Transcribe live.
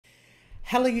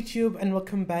Hello YouTube and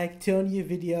welcome back to a new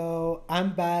video.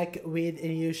 I'm back with a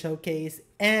new showcase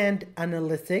and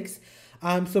analytics.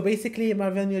 So basically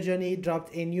Marvel New Journey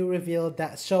dropped a new reveal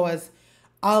that show us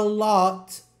a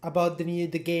lot about the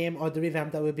game or the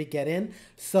revamp that we'll be getting.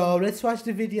 So let's watch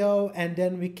the video and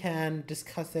then we can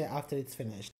discuss it after it's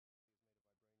finished.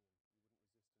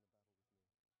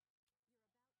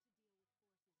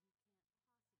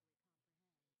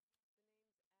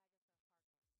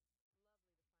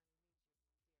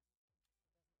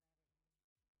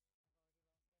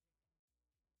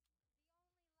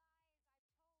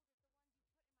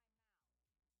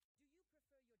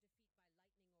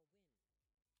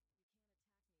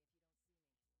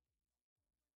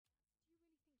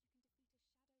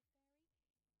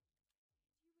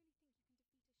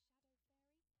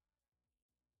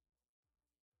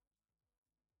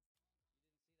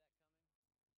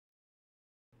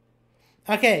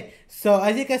 Okay, so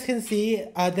as you guys can see,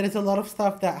 there is a lot of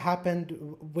stuff that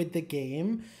happened with the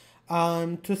game.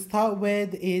 To start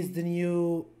with is the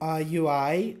new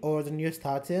UI or the new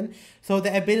starting. So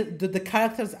the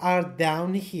characters are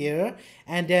down here,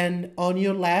 and then on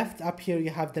your left up here you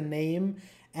have the name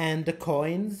and the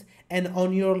coins, and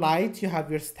on your right you have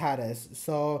your status.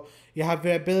 So you have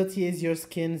your abilities, your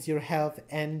skins, your health,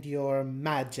 and your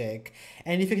magic.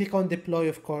 And if you click on deploy,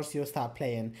 of course you'll start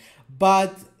playing.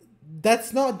 But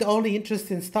that's not the only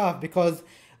interesting stuff, because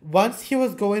once he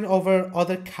was going over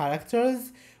other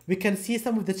characters, we can see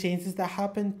some of the changes that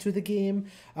happened to the game.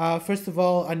 First of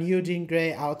all, a new Jean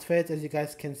Grey outfit, as you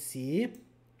guys can see.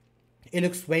 It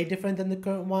looks way different than the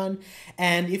current one.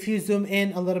 And if you zoom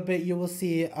in a little bit, you will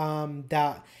see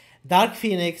that Dark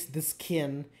Phoenix, the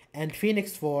skin, and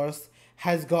Phoenix Force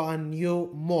has gotten new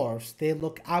morphs. They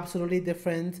look absolutely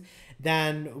different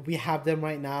than we have them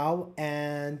right now.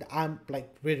 And I'm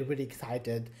like really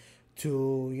excited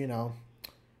to,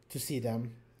 to see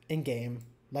them in game.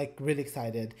 Like really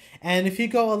excited. And if you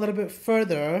go a little bit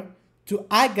further to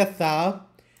Agatha,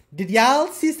 did y'all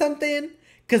see something?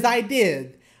 Because I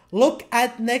did. Look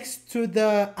at next to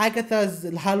the Agatha's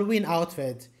Halloween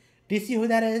outfit. Do you see who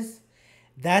that is?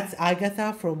 That's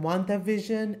Agatha from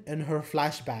WandaVision and her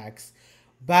flashbacks.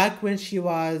 Back when she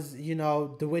was,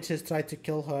 the witches tried to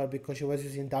kill her because she was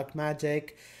using dark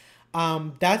magic.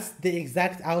 That's the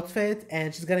exact outfit,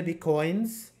 and she's gonna be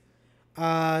coins.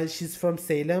 She's from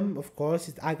Salem, of course.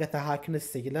 It's Agatha Harkness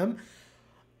Salem.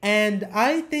 And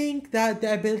I think that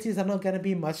the abilities are not going to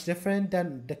be much different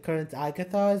than the current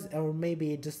Agatha's, or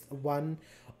maybe just one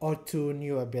or two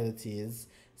new abilities.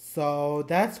 So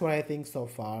that's what I think so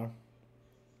far.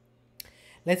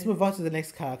 Let's move on to the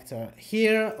next character.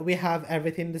 Here we have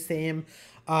everything the same.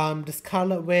 The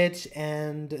Scarlet Witch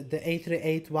and the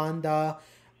 838 Wanda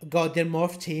got their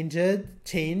morph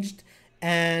changed.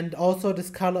 And also the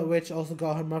Scarlet Witch also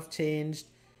got her morph changed.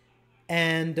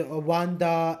 And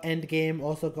Wanda Endgame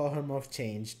also got her morph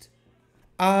changed.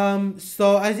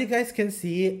 So as you guys can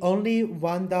see, only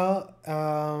Wanda,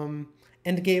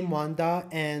 Endgame Wanda,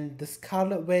 and the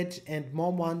Scarlet Witch and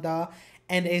Mom Wanda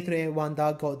and 838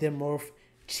 Wanda got their morph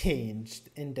changed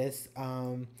in this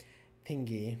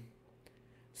thingy.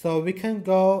 So we can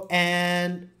go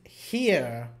and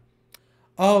here.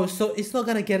 Oh, so it's not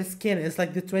gonna get a skin. It's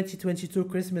like the 2022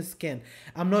 Christmas skin.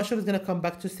 I'm not sure it's gonna come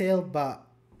back to sale, but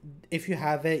if you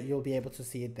have it, you'll be able to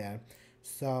see it there.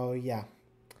 So yeah,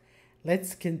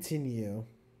 let's continue.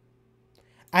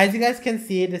 As you guys can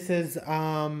see, this is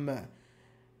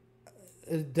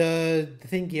the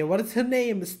thingy. What is her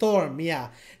name? Storm.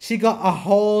 Yeah, she got a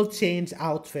whole change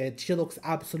outfit. She looks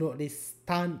absolutely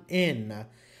stunning.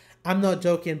 I'm not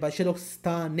joking, but she looks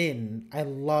stunning. I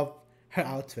love her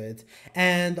outfit.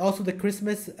 And also the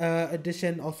Christmas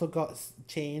edition also got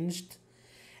changed.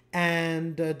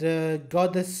 And the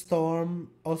Goddess Storm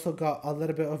also got a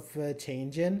little bit of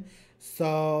changing.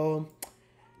 So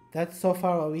that's so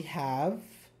far what we have.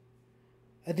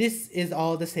 This is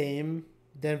all the same,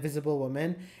 the Invisible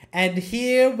Woman. And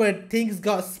here where things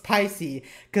got spicy,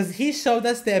 because he showed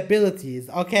us the abilities,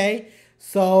 okay?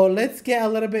 So let's get a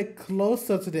little bit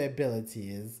closer to the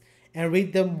abilities and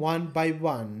read them one by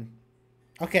one.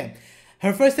 Okay,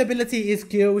 her first ability is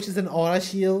Cure, which is an aura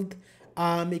shield.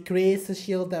 It creates a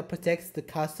shield that protects the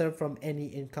caster from any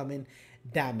incoming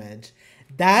damage.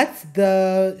 That's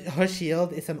her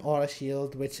shield. It's an aura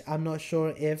shield, which I'm not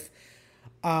sure if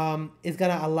is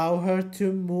gonna allow her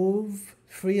to move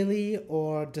freely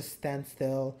or just stand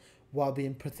still while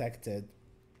being protected.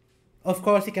 Of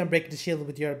course, you can break the shield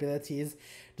with your abilities,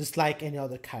 just like any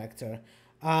other character.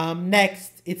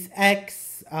 Next, it's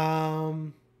X.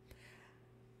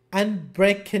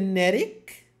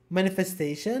 Unbreakinetic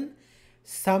manifestation.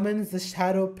 summons the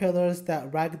shadow pillars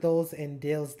that ragdolls and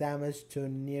deals damage to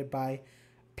nearby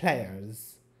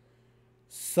players.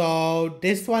 So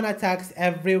this one attacks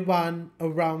everyone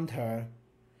around her.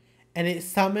 And it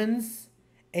summons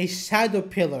a shadow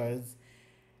pillars.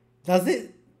 Does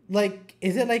it like,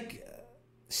 is it like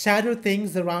shadow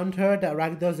things around her that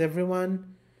ragdolls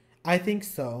everyone? I think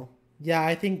so. Yeah,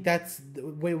 I think that's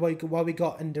what we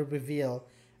got in the reveal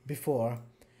before.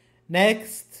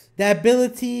 Next, the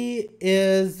ability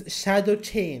is Shadow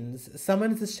Chains.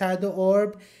 Summons a shadow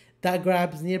orb that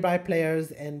grabs nearby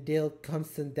players and deal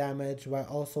constant damage while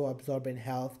also absorbing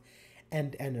health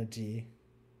and energy.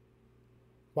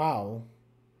 Wow.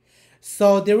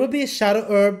 So there will be a shadow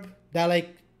orb that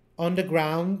like on the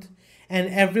ground, and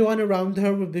everyone around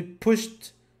her will be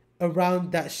pushed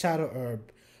around that shadow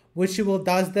orb, which will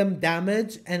does them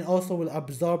damage and also will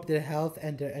absorb their health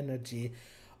and their energy.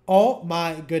 Oh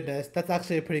my goodness, that's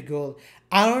actually pretty cool.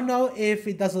 I don't know if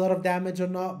it does a lot of damage or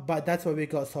not, but that's what we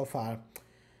got so far.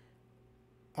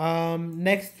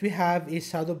 Next we have a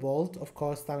Shadow Bolt. Of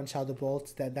course, summon Shadow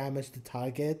Bolts that damage the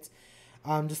target.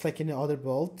 Just like in the other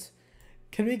bolt.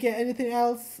 Can we get anything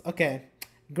else? Okay.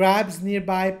 Grabs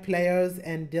nearby players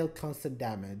and deal constant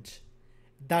damage.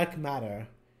 Dark Matter.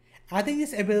 I think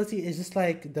this ability is just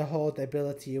like the hold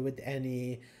ability with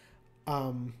any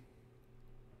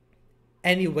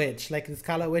witch, like the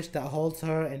Scarlet Witch that holds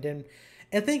her, and then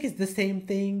I think it's the same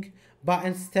thing, but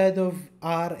instead of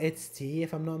R, it's T,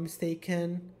 if I'm not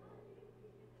mistaken.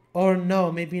 Or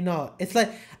no, maybe not. It's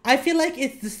like, I feel like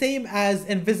it's the same as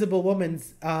Invisible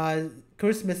Woman's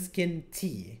Christmas skin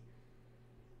T.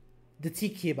 The T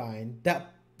keybind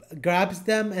that grabs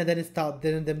them and then it starts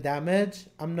dealing them damage.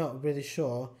 I'm not really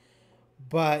sure.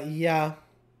 But yeah.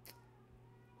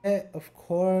 Of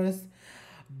course.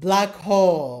 Black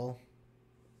Hole.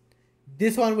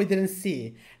 This one we didn't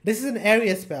see. This is an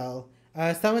area spell.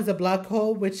 Summons a black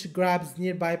hole which grabs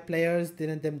nearby players,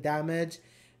 dealing them damage.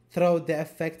 Throw the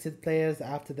affected players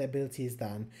after the ability is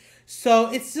done.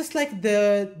 So it's just like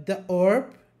the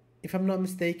orb, if I'm not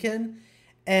mistaken,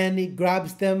 and it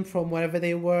grabs them from wherever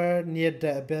they were near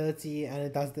the ability and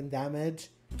it does them damage.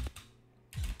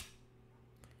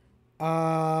 We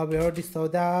already saw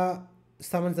that.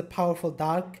 Summons a powerful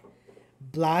dark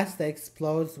blast that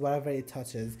explodes wherever it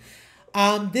touches.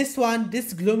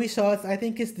 This gloomy shots, I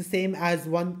think is the same as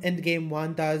one endgame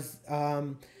one does.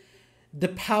 The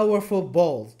powerful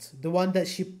bolt, the one that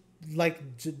she like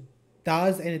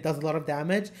does and it does a lot of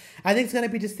damage. I think it's gonna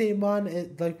be the same one,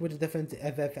 like with the different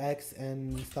FFX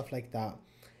and stuff like that.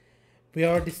 We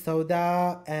already saw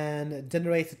that, and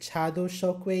generates a shadow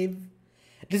shockwave.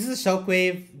 This is a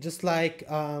shockwave, just like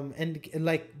and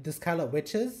like the Scarlet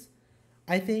Witches,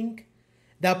 I think,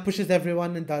 that pushes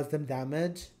everyone and does them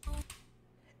damage.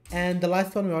 And the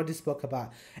last one we already spoke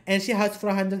about, and she has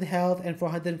 400 health and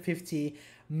 450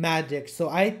 magic. So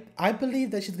I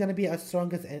believe that she's gonna be as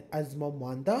strong as Mom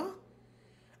Wanda.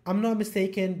 I'm not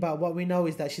mistaken, but what we know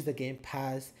is that she's a game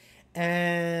pass.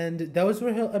 And those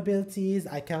were her abilities.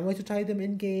 I can't wait to try them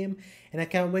in game, and I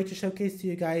can't wait to showcase to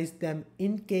you guys them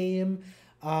in game.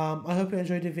 I hope you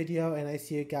enjoyed the video, and I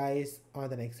see you guys on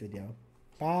the next video.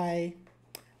 Bye.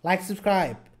 Like,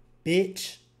 subscribe,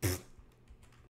 bitch.